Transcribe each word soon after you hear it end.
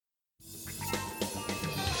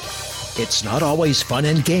It's not always fun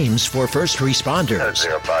and games for first responders.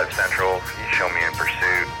 05 Central, you show me in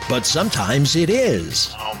pursuit. But sometimes it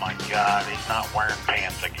is. Oh my God, he's not wearing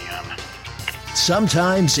pants again.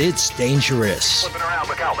 Sometimes it's dangerous. Flipping around,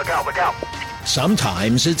 look out, look out, look out.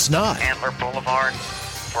 Sometimes it's not. Antler Boulevard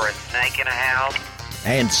for a snake in a house.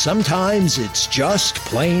 And sometimes it's just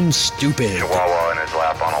plain stupid. Chihuahua in his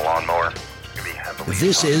lap on a lawnmower.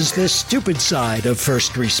 This is the stupid side of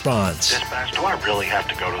first response. Dispatch, do I really have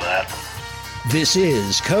to go to that? This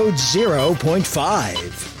is Code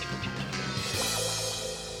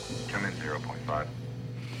 0.5. Come in 0.5.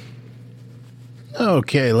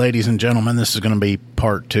 Okay, ladies and gentlemen, this is going to be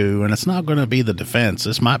part 2, and it's not going to be the defense.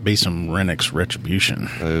 This might be some Renniks retribution.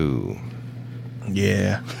 Oh.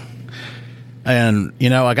 Yeah. And,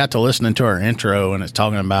 you know, I got to listening to our intro, and it's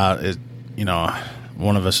talking about, it. You know,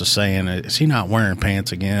 one of us is saying, is he not wearing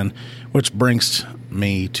pants again? Which brings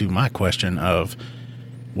me to my question of,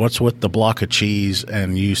 what's with the block of cheese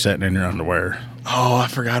and you sitting in your underwear? Oh, I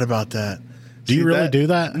forgot about that. Do you really do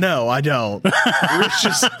that? No, I don't. Rich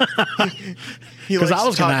just he likes I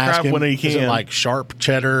was to talk gonna ask crap him, when he can. Is it like sharp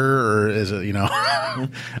cheddar, or is it, you know?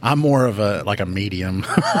 I'm more of a medium.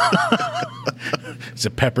 Is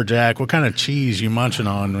it pepper jack? What kind of cheese you munching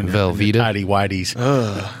on when you're in your tidy whities?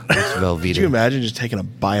 It's Velveeta. Could you imagine just taking a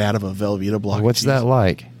bite out of a Velveeta block? What's of cheese? that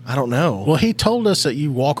like? I don't know. Well, he told us that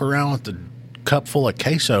you walk around with the cup full of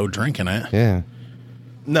queso drinking it. Yeah.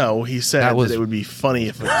 No, he said that it would be funny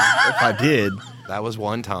if I did. That was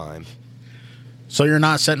one time. So you're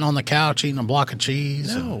not sitting on the couch eating a block of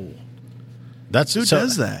cheese? No. Who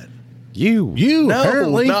does that? You. No,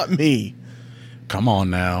 apparently. not me. Come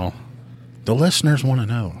on now. The listeners want to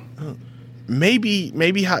know. Maybe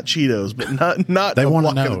hot Cheetos, but not They a want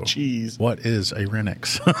to block know of cheese. What is a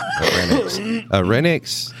Renniks? A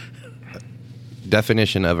Renniks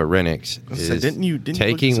definition of a Renniks is didn't you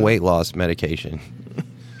taking weight loss medication.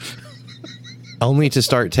 Only to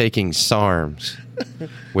start taking SARMs,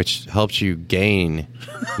 which helps you gain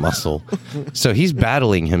muscle. So he's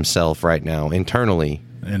battling himself right now internally.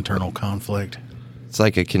 Internal conflict. It's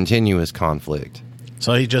like a continuous conflict.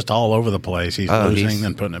 So he's just all over the place. He's losing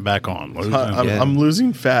and putting it back on. I'm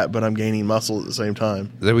losing fat, but I'm gaining muscle at the same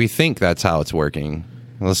time. We think that's how it's working.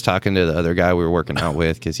 I was talking to the other guy we were working out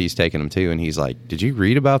with because he's taking them too, and he's like, "Did you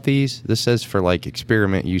read about these? This says for like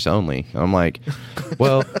experiment use only." I'm like,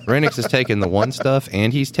 "Well, Renniks is taking the one stuff,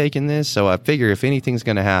 and he's taking this, so I figure if anything's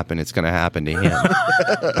going to happen, it's going to happen to him.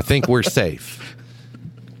 I think we're safe,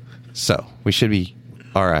 so we should be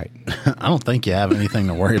all right." I don't think you have anything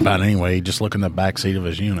to worry about anyway. Just look in the back seat of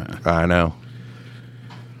his unit. I know.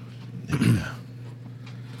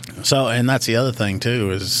 So, and that's the other thing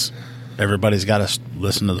too is. Everybody's got to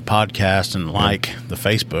listen to the podcast and like the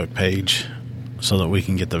Facebook page so that we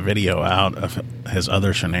can get the video out of his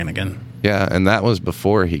other shenanigan. Yeah, and that was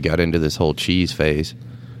before he got into this whole cheese phase.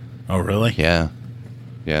 Oh, really? Yeah.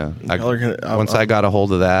 Once I got a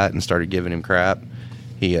hold of that and started giving him crap,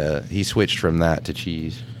 he switched from that to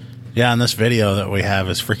cheese. Yeah, and this video that we have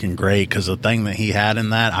is freaking great because the thing that he had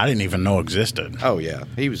in that, I didn't even know existed. Oh, yeah.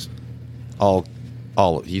 He was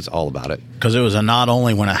he's all about it. Because it was a not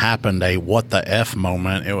only when it happened a what the F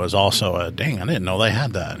moment, it was also a dang, I didn't know they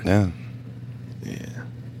had that. Yeah. Yeah.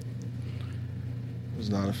 Was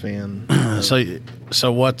not a fan.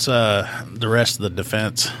 So what's the rest of the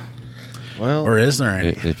defense? Well, or is there any?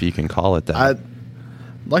 If you can call it that. I'd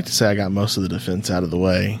like to say I got most of the defense out of the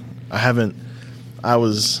way. I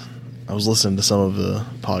was listening to some of the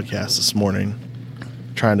podcasts this morning,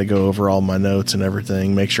 trying to go over all my notes and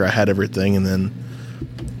everything, make sure I had everything, and then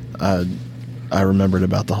I remembered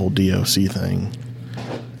about the whole DOC thing,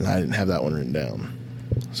 and I didn't have that one written down.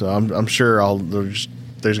 So I'm sure there's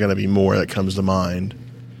going to be more that comes to mind.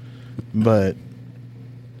 But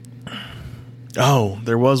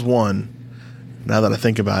there was one. Now that I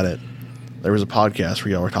think about it, there was a podcast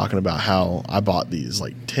where y'all were talking about how I bought these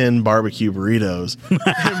like 10 barbecue burritos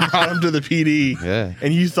and brought them to the PD. Yeah.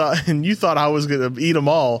 And you thought I was going to eat them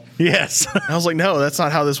all. Yes. I was like, no, that's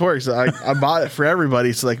not how this works. I bought it for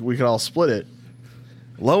everybody so like we could all split it.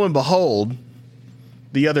 Lo and behold,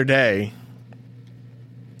 the other day,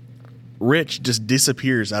 Rich just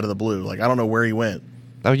disappears out of the blue. Like, I don't know where he went.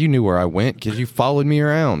 Oh, you knew where I went because you followed me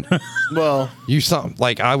around. Well, you saw,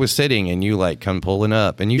 like, I was sitting and you like come pulling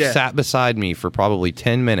up, and you sat beside me for probably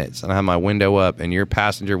 10 minutes, and I had my window up and your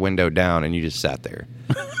passenger window down, and you just sat there.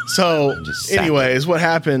 So, anyways, what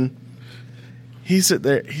happened? He sat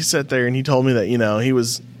there and he told me that he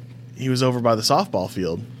was over by the softball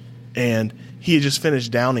field, and he had just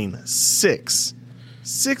finished downing six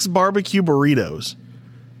barbecue burritos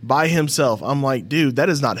by himself. I'm like, dude, that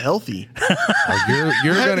is not healthy.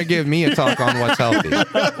 You're going to give me a talk on what's healthy.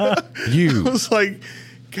 You. I was like,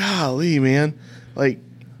 golly, man. Like,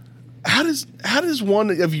 how does one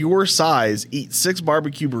of your size eat 6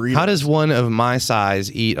 barbecue burritos? How does one of my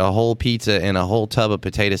size eat a whole pizza and a whole tub of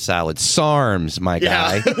potato salad? SARMs, my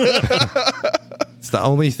guy. It's the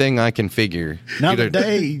only thing I can figure. Now, the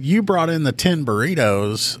day you brought in the 10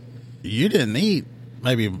 burritos, you didn't eat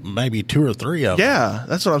maybe 2 or 3 of them. Yeah,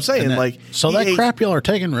 that's what I'm saying. So that crap y'all are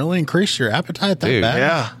taking really increased your appetite that Dude, bad?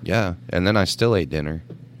 Yeah. Yeah, and then I still ate dinner.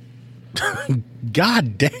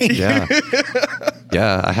 God dang. Yeah.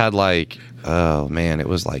 Yeah, I had it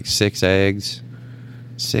was like 6 eggs.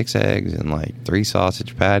 6 eggs and like 3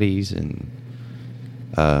 sausage patties and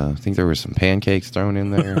I think there were some pancakes thrown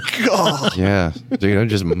in there. God. Yeah. Dude, I'm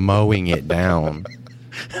just mowing it down.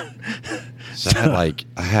 So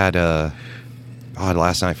I had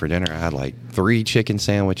last night for dinner I had like 3 chicken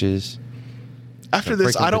sandwiches. After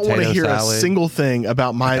this, I don't want to hear a single thing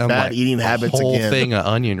about my bad eating habits again. A whole again. thing of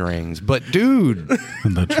onion rings. But, dude.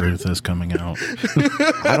 The truth is coming out.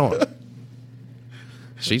 I don't.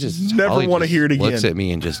 She just never want to hear it again. Looks at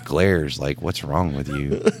me and just glares like, what's wrong with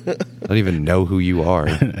you? I don't even know who you are.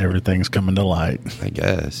 Everything's coming to light. I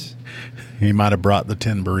guess. He might have brought the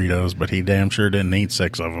 10 burritos, but he damn sure didn't eat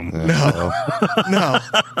 6 of them. No. No.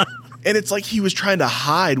 And it's like he was trying to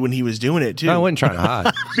hide when he was doing it, too. No, I wasn't trying to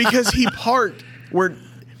hide. Because he parked where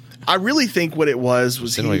I really think what it was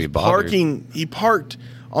he parked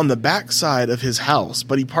on the backside of his house,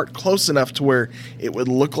 but he parked close enough to where it would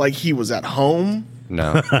look like he was at home.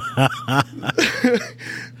 No.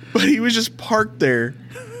 But he was just parked there.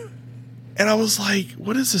 And I was like,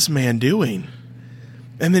 what is this man doing?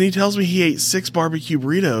 And then he tells me he ate 6 barbecue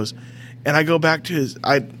burritos. And I go back to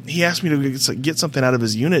he asked me to get something out of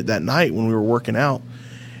his unit that night when we were working out.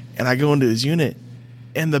 And I go into his unit,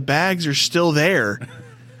 and the bags are still there.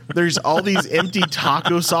 There's all these empty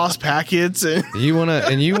taco sauce packets. And you want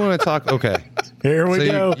to talk? Okay. Here we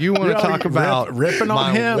go. You want to talk about ripping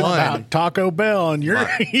on him about Taco Bell and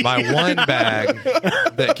my one bag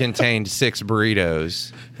that contained 6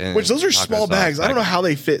 burritos. Which those are small bags. I don't know how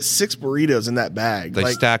they fit 6 burritos in that bag.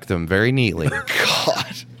 They stacked them very neatly.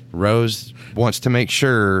 God. Rose wants to make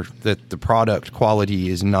sure that the product quality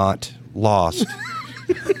is not lost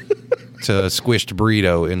to a squished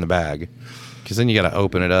burrito in the bag. Because then you got to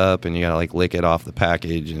open it up and you got to lick it off the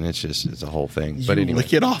package, and it's a whole thing. But anyway,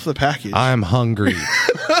 lick it off the package. I'm hungry.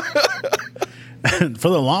 For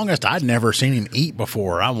the longest, I'd never seen him eat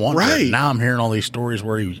before. I wondered. Right. Now I'm hearing all these stories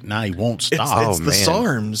where he won't stop. It's the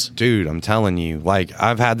SARMs. Dude, I'm telling you.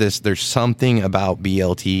 I've had this. There's something about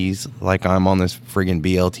BLTs. I'm on this friggin'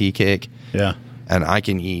 BLT kick. Yeah. And I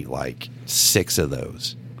can eat 6 of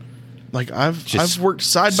those. I've worked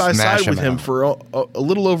side by side with him for a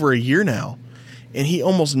little over a year now. And he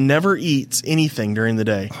almost never eats anything during the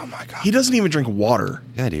day. Oh, my God. He doesn't even drink water.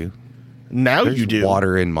 Yeah, I do. Now There's you do.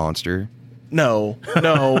 Water in Monster. No,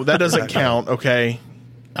 that doesn't count, okay?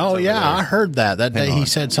 Oh, yeah, I heard that. That day he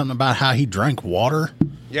said something about how he drank water.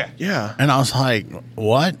 Yeah. Yeah. And I was like,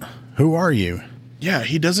 what? Who are you? Yeah,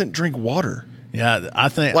 he doesn't drink water. Yeah, I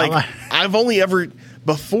think... I've only ever...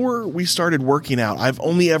 Before we started working out, I've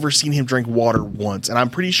only ever seen him drink water once, and I'm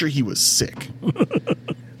pretty sure he was sick.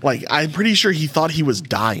 I'm pretty sure he thought he was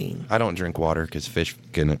dying. I don't drink water because fish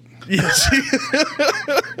get it. Yes.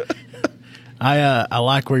 I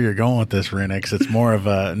like where you're going with this, Renniks. It's more of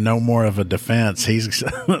a defense. He's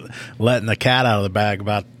letting the cat out of the bag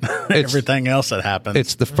about everything else that happens.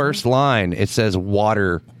 It's the first line. It says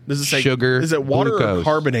water. Does it say sugar? Is it water glucose. or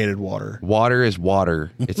carbonated water? Water is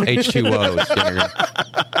water. It's H2O. Skinner.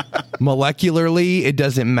 Molecularly, it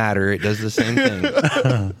doesn't matter. It does the same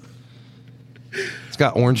thing. It's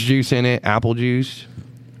got orange juice in it, apple juice.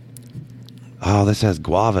 Oh, this has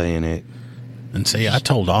guava in it. And see, I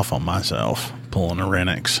told off on myself pulling a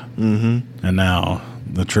Renniks. Mm-hmm. And now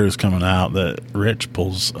the truth's coming out that Rich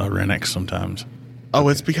pulls a Renniks sometimes. Oh,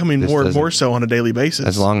 it's becoming more and more so on a daily basis.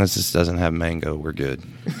 As long as this doesn't have mango, we're good.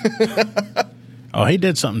 Oh, he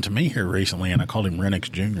did something to me here recently, and I called him Renniks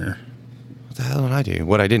Jr. What the hell did I do?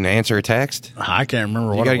 What, I didn't answer a text? I can't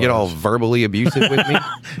remember what You got to get all verbally abusive with me?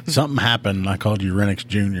 Something happened, and I called you Renniks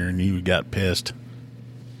Jr., and you got pissed.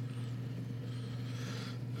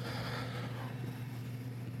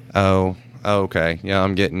 Oh, okay. Yeah,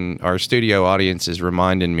 I'm getting... Our studio audience is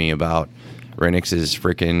reminding me about Renniks's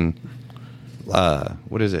freaking...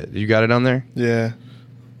 what is it? You got it on there? Yeah.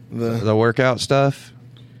 The workout stuff?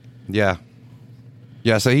 Yeah.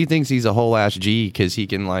 Yeah, so he thinks he's a whole ass G because he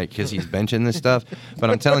can because he's benching this stuff. But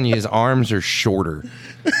I'm telling you, his arms are shorter.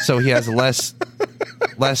 So he has less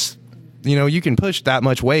you can push that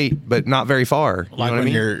much weight, but not very far. You Like know what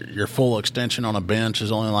when I mean? your full extension on a bench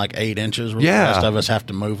is only like 8 inches. Where Yeah. The rest of us have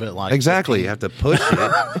to move it like Exactly. 15. You have to push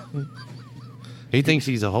it. He thinks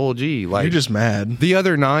he's a whole G. Like, You're just mad. the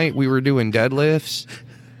other night we were doing deadlifts,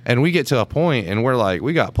 and we get to a point, and we're like,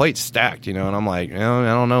 we got plates stacked, and I'm like, I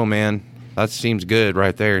don't know, man. That seems good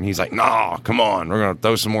right there. And he's like, nah, come on. We're going to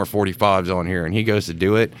throw some more 45s on here. And he goes to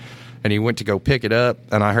do it, and he went to go pick it up,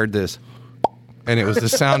 and I heard this, and it was the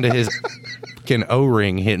sound of his fucking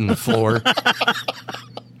O-ring hitting the floor.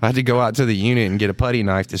 I had to go out to the unit and get a putty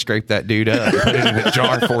knife to scrape that dude up and put it in a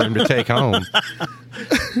jar for him to take home.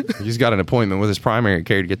 He's got an appointment with his primary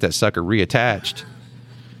care to get that sucker reattached.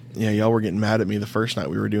 Yeah, y'all were getting mad at me the first night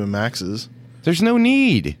we were doing maxes. There's no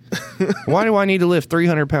need. Why do I need to lift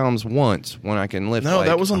 300 pounds once when I can lift? No, like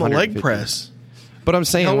that was on the leg 150? press. But I'm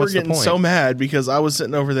saying, Y'all were what's the getting point? so mad because I was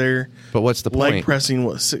sitting over there. But what's the Leg point? pressing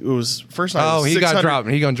it was first night. Oh, it was he got 600 dropped.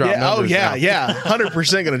 He gonna drop Yeah, numbers now.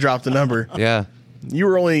 100% going to drop the number. Yeah,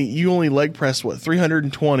 You only leg pressed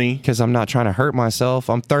 320. because I'm not trying to hurt myself.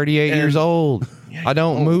 I'm 38 years old. I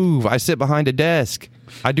don't move. I sit behind a desk.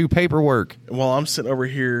 I do paperwork. While I'm sitting over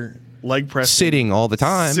here leg pressing, Sitting all the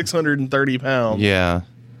time. 630 pounds. Yeah,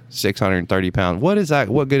 630 pounds. What is that?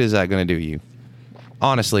 What good is that going to do you?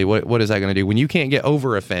 Honestly, what is that going to do when you can't get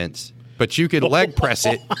over a fence, but you could leg press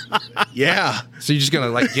it? Yeah. So you're just going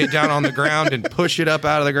to like get down on the ground and push it up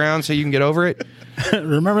out of the ground so you can get over it?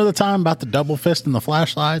 Remember the time about the double fist and the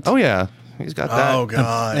flashlights? Oh yeah, he's got that. Oh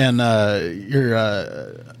God. And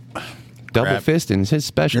your Double crap. fisting is his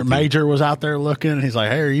specialty. your major was out there looking, and he's like,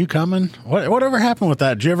 "Hey, are you coming? Whatever happened with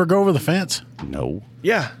that? Did you ever go over the fence?" No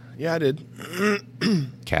Yeah, I did.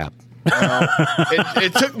 cap.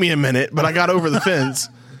 It took me a minute, but I got over the fence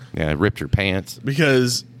Yeah, ripped your pants.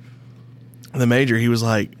 because the major, he was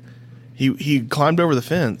like, he climbed over the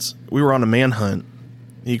fence. We were on a manhunt.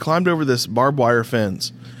 He climbed over this barbed wire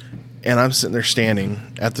fence, and I'm sitting there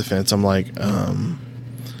standing at the fence. I'm like, I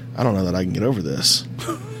don't know that I can get over this.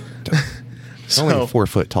 It's only a 4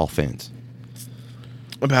 foot tall fence.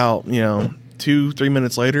 About 2-3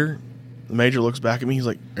 minutes later, the major looks back at me. He's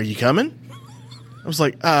like, "Are you coming?" I was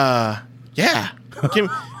like, yeah.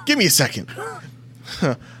 Give me a second."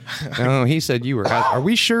 Oh, he said you were out. Are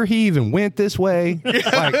we sure he even went this way?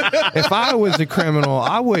 Like, if I was the criminal,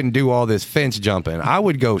 I wouldn't do all this fence jumping. I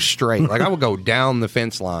would go straight. Like, I would go down the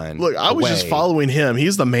fence line. Look, I was just away. following him.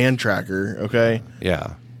 He's the man tracker, okay?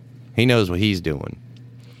 Yeah. He knows what he's doing.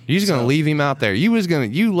 You're just going to leave him out there. You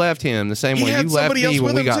left him the same He way had you left somebody else me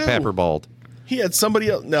when with we him, got too. pepperballed. He had somebody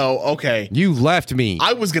else. No, okay. You left me.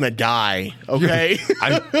 I was going to die, okay?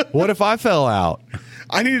 What if I fell out?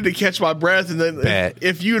 I needed to catch my breath, and then Bet.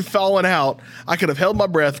 if you had fallen out, I could have held my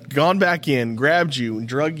breath, gone back in, grabbed you, and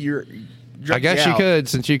drug I guess you out. could,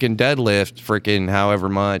 since you can deadlift freaking however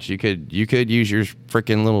much. You could use your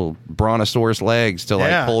freaking little brontosaurus legs to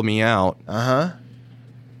Yeah. like pull me out. Uh-huh.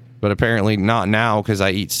 But apparently not now because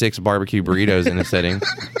I eat 6 barbecue burritos in a sitting.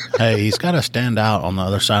 Hey, he's got to stand out on the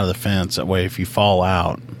other side of the fence. That way, if you fall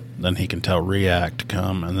out, then he can tell React to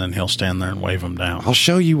come, and then he'll stand there and wave him down. I'll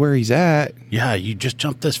show you where he's at. Yeah, you just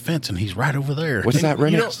jump this fence, and he's right over there. What's that,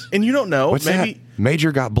 Renniks? You don't know. What's maybe that?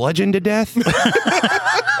 Major got bludgeoned to death?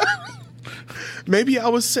 maybe I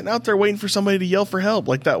was sitting out there waiting for somebody to yell for help,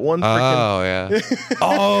 like that one freaking Oh, yeah.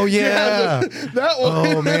 Oh, yeah. that one.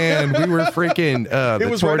 Oh, man. We were freaking It the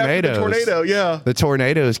was right after tornadoes. the tornado, yeah. The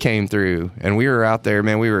tornadoes came through, and we were out there,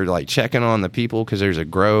 man. We were like checking on the people because there's a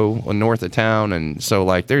grow north of town, and so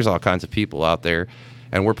like there's all kinds of people out there.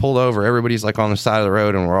 And we're pulled over. Everybody's like on the side of the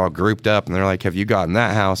road, and we're all grouped up. And they're like, "Have you gotten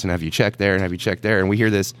that house? And have you checked there? And have you checked there?" And we hear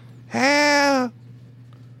this, "Help,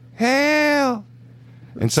 help!"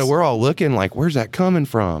 And so we're all looking like, "Where's that coming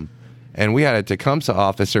from?" And we had a Tecumseh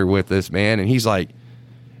officer with us, man, and he's like,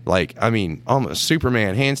 I mean, almost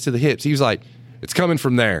Superman, hands to the hips. He was like, "It's coming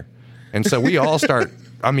from there." And so we all start,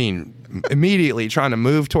 immediately trying to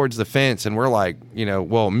move towards the fence. And we're like,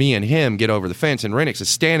 me and him get over the fence. And Renniks is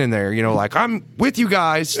standing there, like, "I'm with you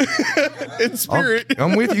guys. In spirit.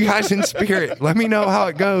 I'm with you guys in spirit. Let me know how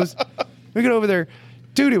it goes." We get over there.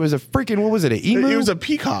 Dude, it was a freaking, what was it, an emu? It was a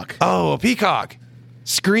peacock. Oh, a peacock.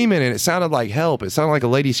 Screaming, and it sounded like help. It sounded like a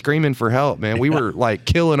lady screaming for help, man. We were like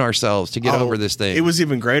killing ourselves to get over this thing. It was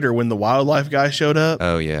even greater when the wildlife guy showed up.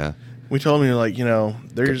 Oh, yeah. We told him,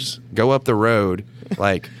 there's Go up the road,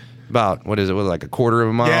 like about, like a quarter of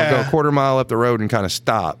a mile? Yeah. Go a quarter mile up the road and kind of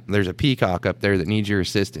stop. There's a peacock up there that needs your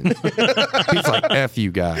assistance. He's like, "F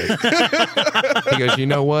you guys." He goes, "You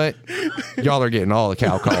know what? Y'all are getting all the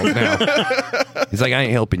cow calls now." He's like, "I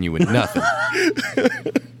ain't helping you with nothing."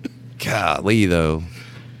 Golly, though.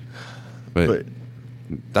 But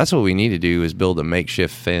that's what we need to do is build a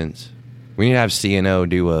makeshift fence. We need to have CNO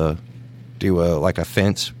do a like a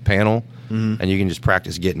fence panel, and you can just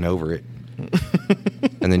practice getting over it.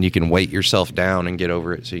 And then you can weight yourself down and get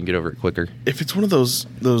over it so you can get over it quicker. If it's one of those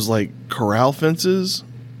like corral fences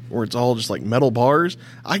where it's all just like metal bars,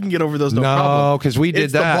 I can get over those no problem. No, because we did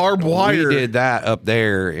it's that. The barbed wire. We did that up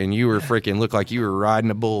there, and you were freaking looked like you were riding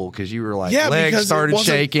a bull because you were like legs started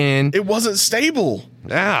shaking. It wasn't stable.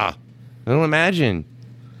 Yeah, I don't imagine.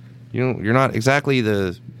 You're not exactly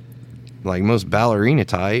the like most ballerina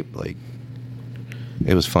type. Like,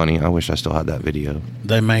 it was funny. I wish I still had that video.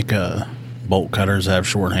 They make bolt cutters that have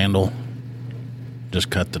short handle. Just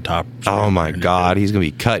cut the top. Oh my God, he's gonna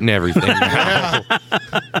be cutting everything now.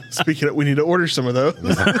 Speaking of, we need to order some of those.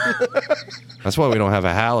 That's why we don't have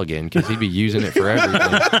a Halligan, because he'd be using it for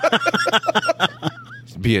everything.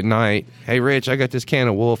 Be at night. Hey, Rich, I got this can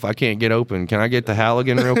of Wolf. I can't get open. Can I get the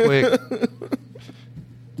Halligan real quick?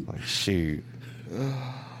 Like, shoot.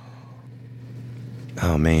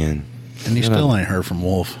 Oh man. And you still ain't heard from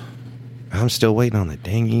Wolf. I'm still waiting on the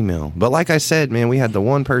dang email. But like I said, man, we had the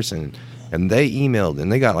one person, and they emailed, and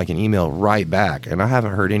they got like an email right back, and I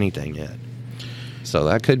haven't heard anything yet. So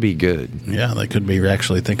that could be good. Yeah, they could be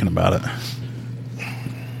actually thinking about it.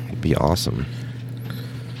 It'd be awesome.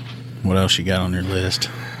 What else you got on your list?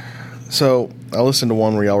 So I listened to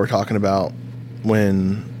one where y'all were talking about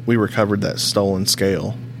when we recovered that stolen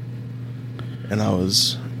scale, and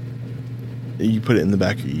you put it in the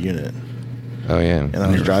back of your unit. Oh yeah. And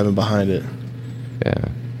I was driving behind it. Yeah.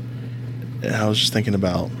 And I was just thinking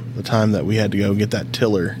about the time that we had to go get that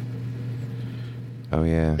tiller. Oh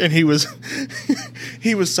yeah. And he was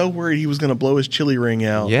so worried he was going to blow his chili ring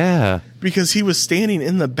out. Yeah. Because he was standing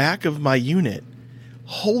in the back of my unit,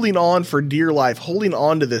 holding on for dear life, holding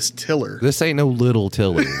on to this tiller. This ain't no little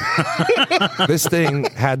tiller. This thing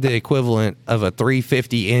had the equivalent of a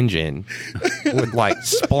 350 engine with like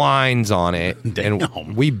splines on it. Damn.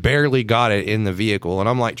 And we barely got it in the vehicle. And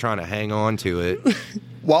I'm like trying to hang on to it.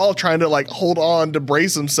 While trying to like hold on to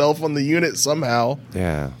brace himself on the unit somehow.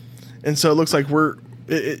 Yeah. And so it looks like we're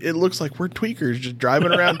tweakers just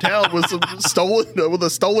driving around town with a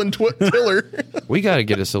stolen tiller. We got to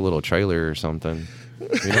get us a little trailer or something.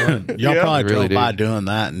 You know? Y'all probably really drove by doing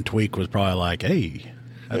that, and Tweak was probably like, hey,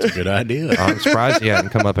 that's a good idea. I'm surprised he hadn't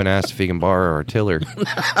come up and asked if he can borrow our tiller.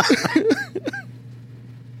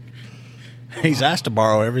 He's asked to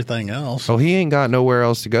borrow everything else. Oh, he ain't got nowhere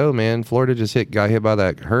else to go, man. Florida just got hit by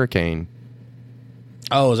that hurricane.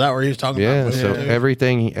 Oh, is that where he was talking Yeah, about? so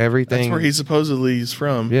everything. That's where he supposedly is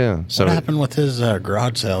from. Yeah. So what happened with his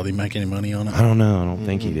garage sale? Did he make any money on it? I don't know. I don't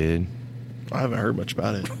think he did. I haven't heard much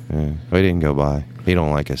about it. Yeah, we didn't go by. He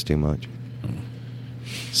don't like us too much.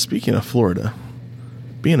 Speaking of Florida,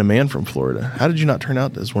 being a man from Florida, how did you not turn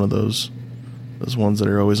out as one of those ones that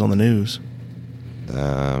are always on the news?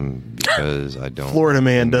 Because I don't. Florida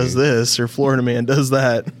man does this or Florida man does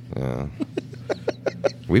that. Yeah.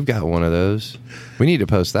 We've got one of those. We need to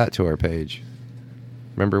post that to our page.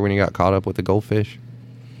 Remember when you got caught up with the goldfish?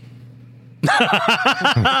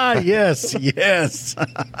 Yes.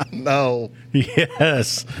 No.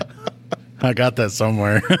 Yes. I got that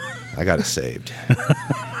somewhere. I got it saved.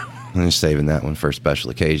 I'm just saving that one for a special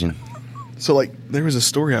occasion. So, like, there was a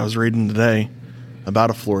story I was reading today about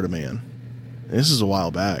a Florida man. And this is a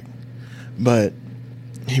while back. But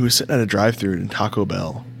he was sitting at a drive-thru in Taco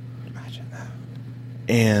Bell. Imagine that.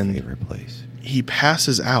 And favorite place. He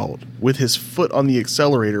passes out with his foot on the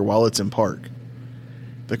accelerator while it's in park.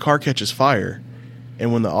 The car catches fire,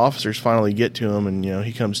 and when the officers finally get to him and,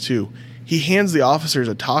 he comes to, he hands the officers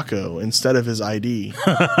a taco instead of his ID.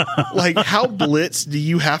 Like, how blitzed do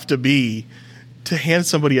you have to be to hand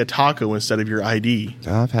somebody a taco instead of your ID?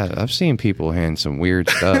 I've seen people hand some weird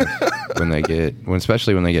stuff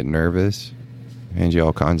especially when they get nervous. Hand you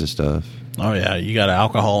all kinds of stuff. Oh yeah, you got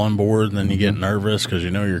alcohol on board, and then you get nervous because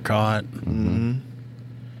you know you're caught. Mm-hmm.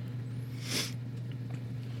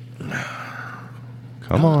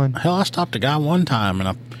 Come on. Hell, I stopped a guy one time,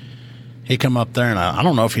 and he come up there, and I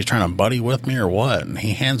don't know if he's trying to buddy with me or what, and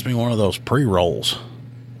he hands me one of those pre-rolls.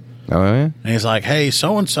 Oh, yeah? And he's like, hey,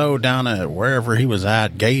 so-and-so down at wherever he was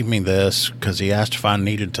at gave me this because he asked if I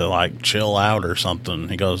needed to, like, chill out or something.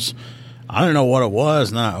 He goes, I didn't know what it was,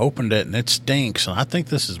 and then I opened it, and it stinks, and I think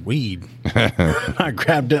this is weed. I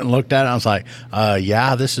grabbed it and looked at it, and I was like,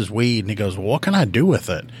 yeah, this is weed. And he goes, well, what can I do with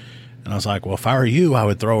it? And I was like, well, if I were you, I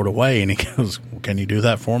would throw it away. And he goes, well, can you do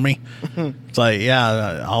that for me? It's like,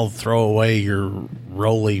 yeah, I'll throw away your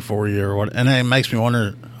rolly for you or what. And then it makes me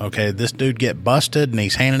wonder, okay, this dude get busted and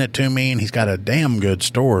he's handing it to me and he's got a damn good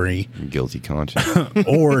story. Guilty conscience.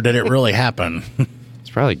 Or did it really happen? It's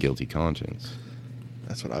probably guilty conscience.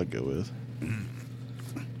 That's what I'd go with.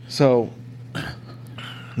 So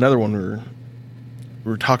another one we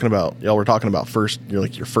were talking about. Y'all were talking about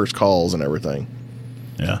your first calls and everything.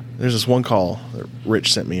 Yeah. There's this one call that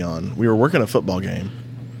Rich sent me on. We were working a football game,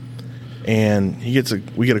 and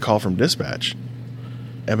we get a call from dispatch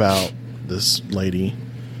about this lady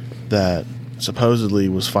that supposedly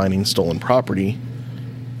was finding stolen property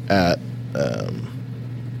at I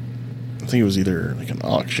think it was either like an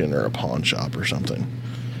auction or a pawn shop or something.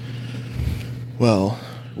 Well,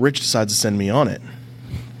 Rich decides to send me on it.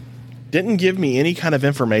 Didn't give me any kind of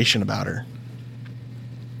information about her.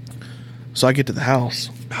 So I get to the house.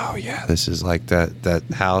 Oh yeah, this is like that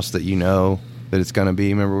house that that it's going to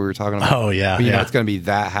be. Remember we were talking about? Oh yeah, but it's going to be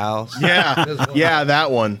that house. Yeah, yeah,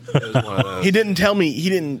 that one. It was one of those. He didn't tell me. He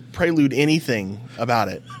didn't prelude anything about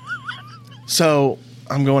it. So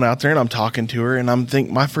I'm going out there and I'm talking to her, and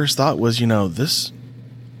my first thought was, this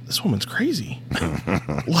woman's crazy.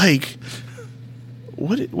 Like,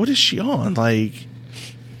 what is she on? Like,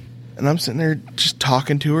 and I'm sitting there just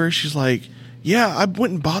talking to her. She's like, yeah, I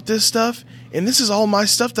went and bought this stuff, and this is all my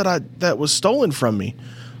stuff that was stolen from me.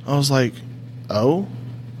 I was like, oh,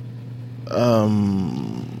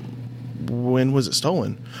 when was it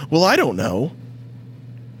stolen? Well, I don't know.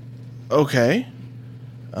 Okay.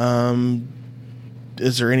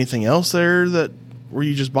 Is there anything else there where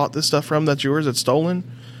you just bought this stuff from that's yours that's stolen?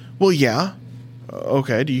 Well, yeah.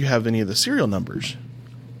 Okay. Do you have any of the serial numbers?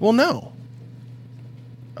 Well, no.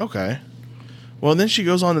 Okay. Well, then she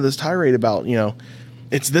goes on to this tirade about,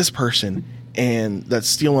 it's this person and that's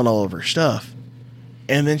stealing all of her stuff.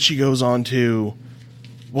 And then she goes on to,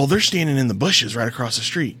 well, they're standing in the bushes right across the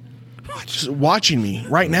street, just watching me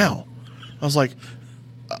right now. I was like,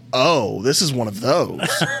 oh, this is one of those.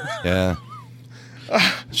 Yeah.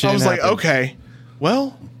 I was like, okay,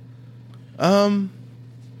 well,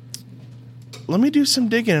 let me do some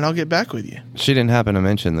digging and I'll get back with you. She didn't happen to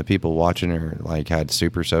mention the people watching her had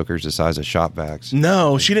super soakers the size of shop vacs.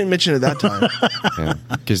 No, she didn't mention it that time. Yeah,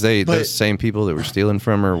 because those same people that were stealing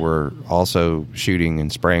from her were also shooting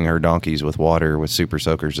and spraying her donkeys with water with super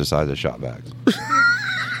soakers the size of shop vacs.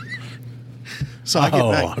 So I get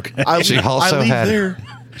back. Okay. She also I leave there.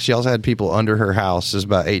 She also had people under her house. It was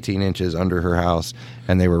about 18 inches under her house,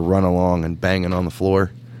 and they were running along and banging on the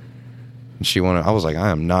floor. And I was like, I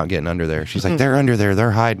am not getting under there. She's like, they're under there. They're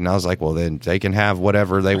hiding. I was like, well, then they can have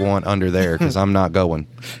whatever they want under there because I'm not going.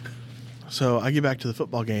 So I get back to the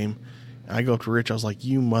football game, and I go up to Rich. I was like,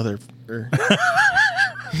 you mother...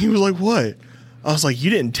 He was like, what? I was like, you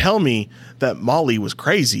didn't tell me that Molly was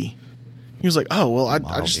crazy. He was like, oh, well, I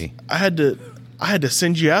had to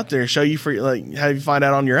send you out there and show you have you find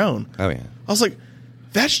out on your own. Oh, yeah. I was like,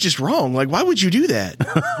 that's just wrong. Like, why would you do that?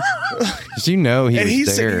 Because he's there.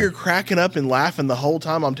 sitting here cracking up and laughing the whole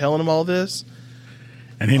time I'm telling him all this.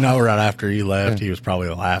 And right after you left, he was probably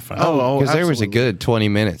laughing. Because there was a good 20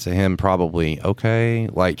 minutes of him probably,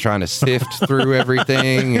 trying to sift through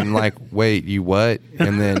everything and wait, you what?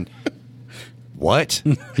 And then, what?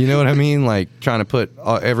 You know what I mean? Like, trying to put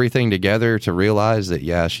everything together to realize that,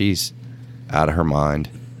 yeah, she's out of her mind.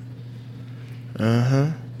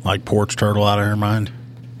 Uh-huh. Like porch turtle out of her mind?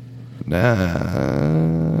 Nah.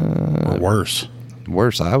 Or worse.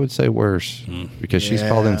 Worse, I would say worse. Because she's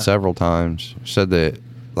called in several times. Said that,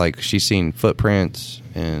 she's seen footprints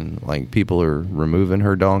and, people are removing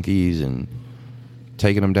her donkeys and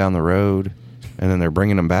taking them down the road. And then they're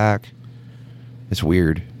bringing them back. It's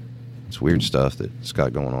weird. It's weird stuff that's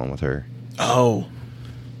got going on with her. Oh.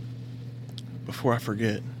 Before I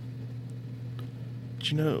forget.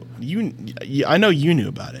 Did you know... I know you knew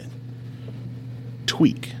about it.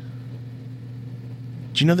 Tweak.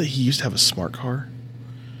 Do you know that he used to have a smart car?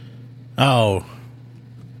 Oh.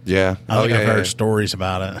 Yeah. I've heard stories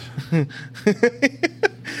about it.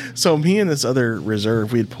 So me and this other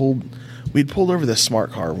reserve, we'd pulled over this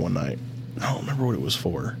smart car one night. I don't remember what it was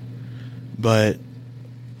for. But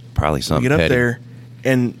probably something we get up petty. there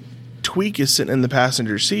and Tweak is sitting in the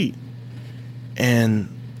passenger seat.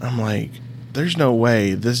 And I'm like, there's no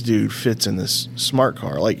way this dude fits in this smart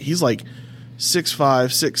car. He's 6'5",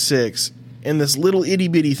 6'6", in this little itty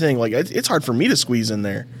bitty thing. It's hard for me to squeeze in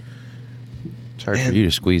there. It's hard for you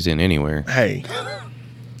to squeeze in anywhere. Hey.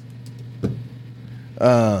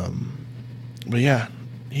 But yeah,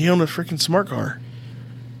 he owned a freaking smart car.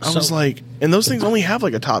 I was like, and those things only have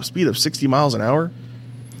a top speed of 60 miles an hour.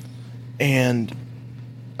 And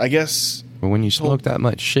I guess. But when you smoke that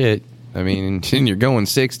much shit, and you're going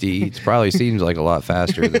 60, it probably seems like a lot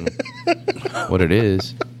faster than what it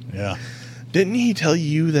is. Yeah. Didn't he tell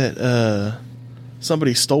you that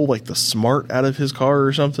somebody stole the smart out of his car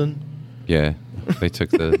or something? Yeah. They took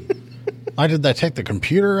the Like, did they take the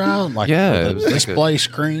computer out? Like, Yeah, the it was like display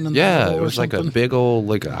screen? And Yeah, it was like a big old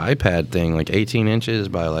like iPad thing, like 18 inches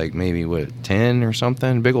by like maybe 10 or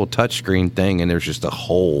something. Big old touchscreen thing, and there's just a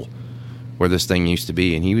hole where this thing used to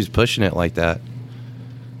be, and he was pushing it like that.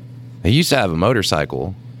 He used to have a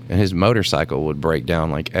motorcycle, and his motorcycle would break down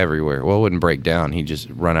like everywhere. Well, it wouldn't break down. He'd just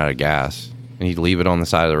run out of gas, and he'd leave it on the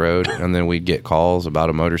side of the road, and then we'd get calls about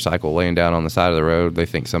a motorcycle laying down on the side of the road. They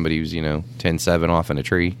think somebody was, 10-7 off in a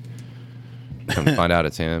tree. Come to find out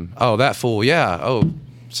it's him. Oh, that fool. Yeah. Oh,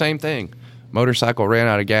 same thing. Motorcycle ran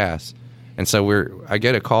out of gas. And so I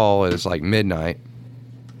get a call. It's like midnight.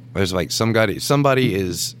 There's like somebody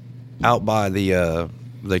is out by the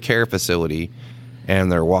care facility,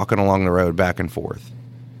 and they're walking along the road back and forth.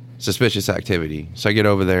 Suspicious activity. So I get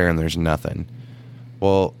over there and there's nothing.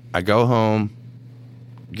 Well, I go home,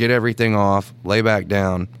 get everything off, lay back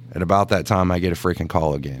down. At about that time, I get a freaking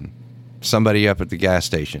call again. Somebody up at the gas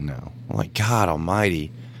station now. I'm like, God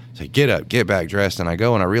almighty. So I get up, get back dressed, and I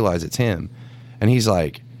go and I realize it's him. And he's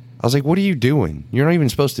like, I was like, what are you doing? You're not even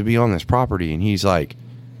supposed to be on this property. And he's like,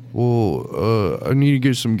 well, I need to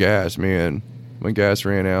get some gas, man. My gas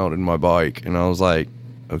ran out in my bike. And I was like,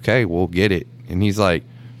 okay, we'll get it. And he's like,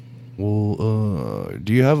 well,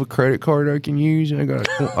 do you have a credit card I can use? And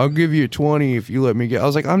I'll give you a 20 if you let me get. I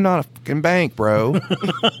was like, I'm not a fucking bank, bro.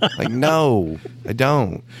 Like, no, I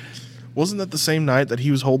don't. Wasn't that the same night that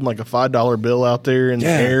he was holding like a $5 bill out there in the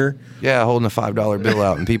air? Yeah, holding a $5 bill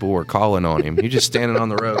out, and people were calling on him. He's just standing on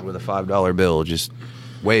the road with a $5 bill, just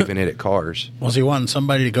waving it at cars. Was he wanting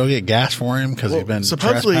somebody to go get gas for him because he'd been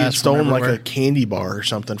supposedly he'd stolen like everywhere? a candy bar or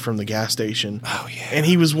something from the gas station? Oh yeah, and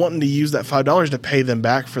he was wanting to use that $5 to pay them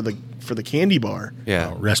back for the candy bar.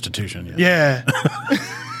 Yeah, restitution. Yeah.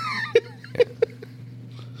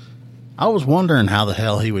 I was wondering how the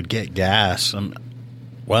hell he would get gas.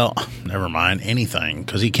 Well, never mind anything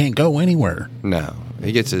because he can't go anywhere. No,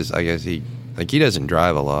 he gets his. I guess he doesn't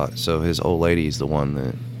drive a lot, so his old lady's the one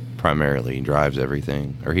that primarily drives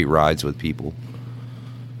everything, or he rides with people.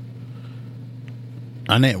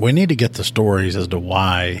 We need to get the stories as to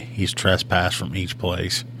why he's trespassed from each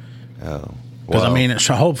place. Oh, because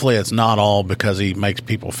hopefully it's not all because he makes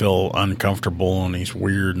people feel uncomfortable and he's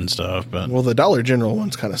weird and stuff. But the Dollar General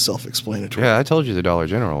one's kind of self-explanatory. Yeah, I told you the Dollar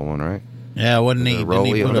General one, right? Yeah, wasn't he?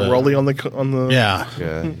 Rollie Didn't he put a rollie on the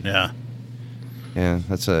Yeah. Yeah,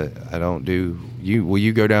 that's I don't do. Will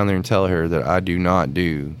you go down there and tell her that I do not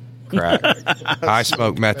do crack? I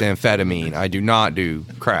smoke methamphetamine. I do not do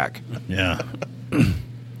crack. Yeah.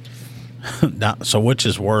 So which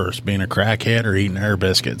is worse, being a crackhead or eating Air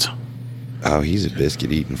Biscuits? Oh, he's a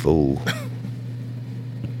biscuit eating fool.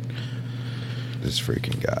 This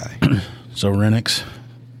freaking guy. So Renniks,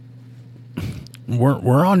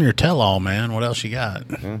 we're on your tell-all, man. What else you got?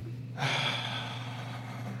 Yeah.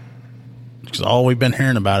 Because all we've been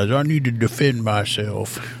hearing about is I need to defend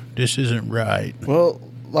myself. This isn't right. Well,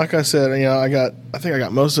 like I said, I think I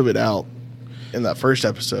got most of it out in that first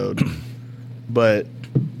episode, but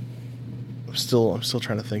I'm still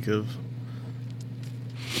trying to think of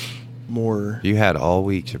more. You had all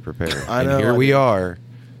week to prepare. I know. And here we are,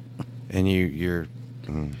 and you're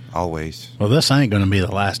always. Well, this ain't going to be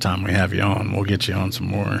the last time we have you on. We'll get you on some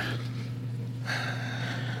more.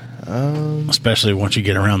 Especially once you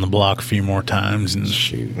get around the block a few more times. And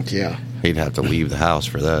shoot. Yeah. He'd have to leave the house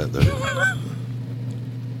for that,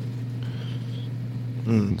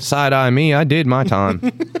 though. Side-eye me, I did my time.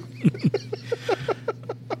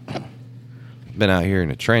 Been out here in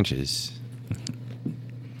the trenches.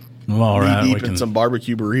 Well, all right. Deep in some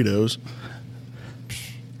barbecue burritos.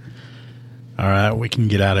 All right, we can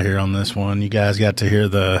get out of here on this one. You guys got to hear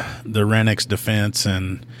the Renniks defense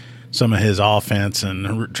and some of his offense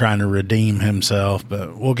and trying to redeem himself,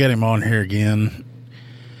 but we'll get him on here again.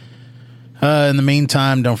 In the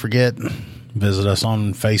meantime, don't forget, visit us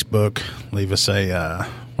on Facebook. Leave us a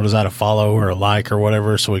follow or a like or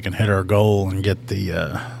whatever, so we can hit our goal and get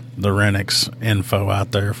the Renniks info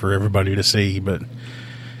out there for everybody to see. But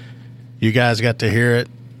you guys got to hear it.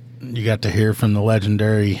 You got to hear from the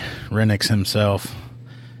legendary Renniks himself.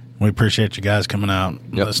 We appreciate you guys coming out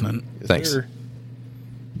and listening. Thanks. Sure.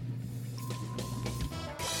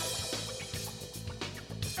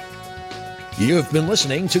 You've been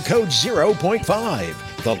listening to Code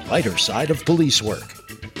 0.5, the lighter side of police work.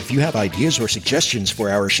 If you have ideas or suggestions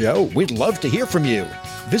for our show, we'd love to hear from you.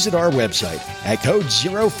 Visit our website at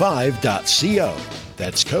code05.co.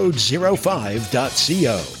 That's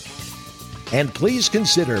code05.co. And please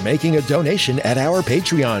consider making a donation at our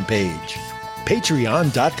Patreon page,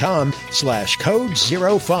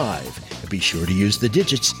 patreon.com/code05. Be sure to use the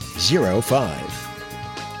digits 05.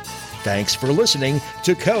 Thanks for listening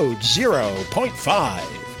to Code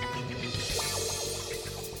 0.5.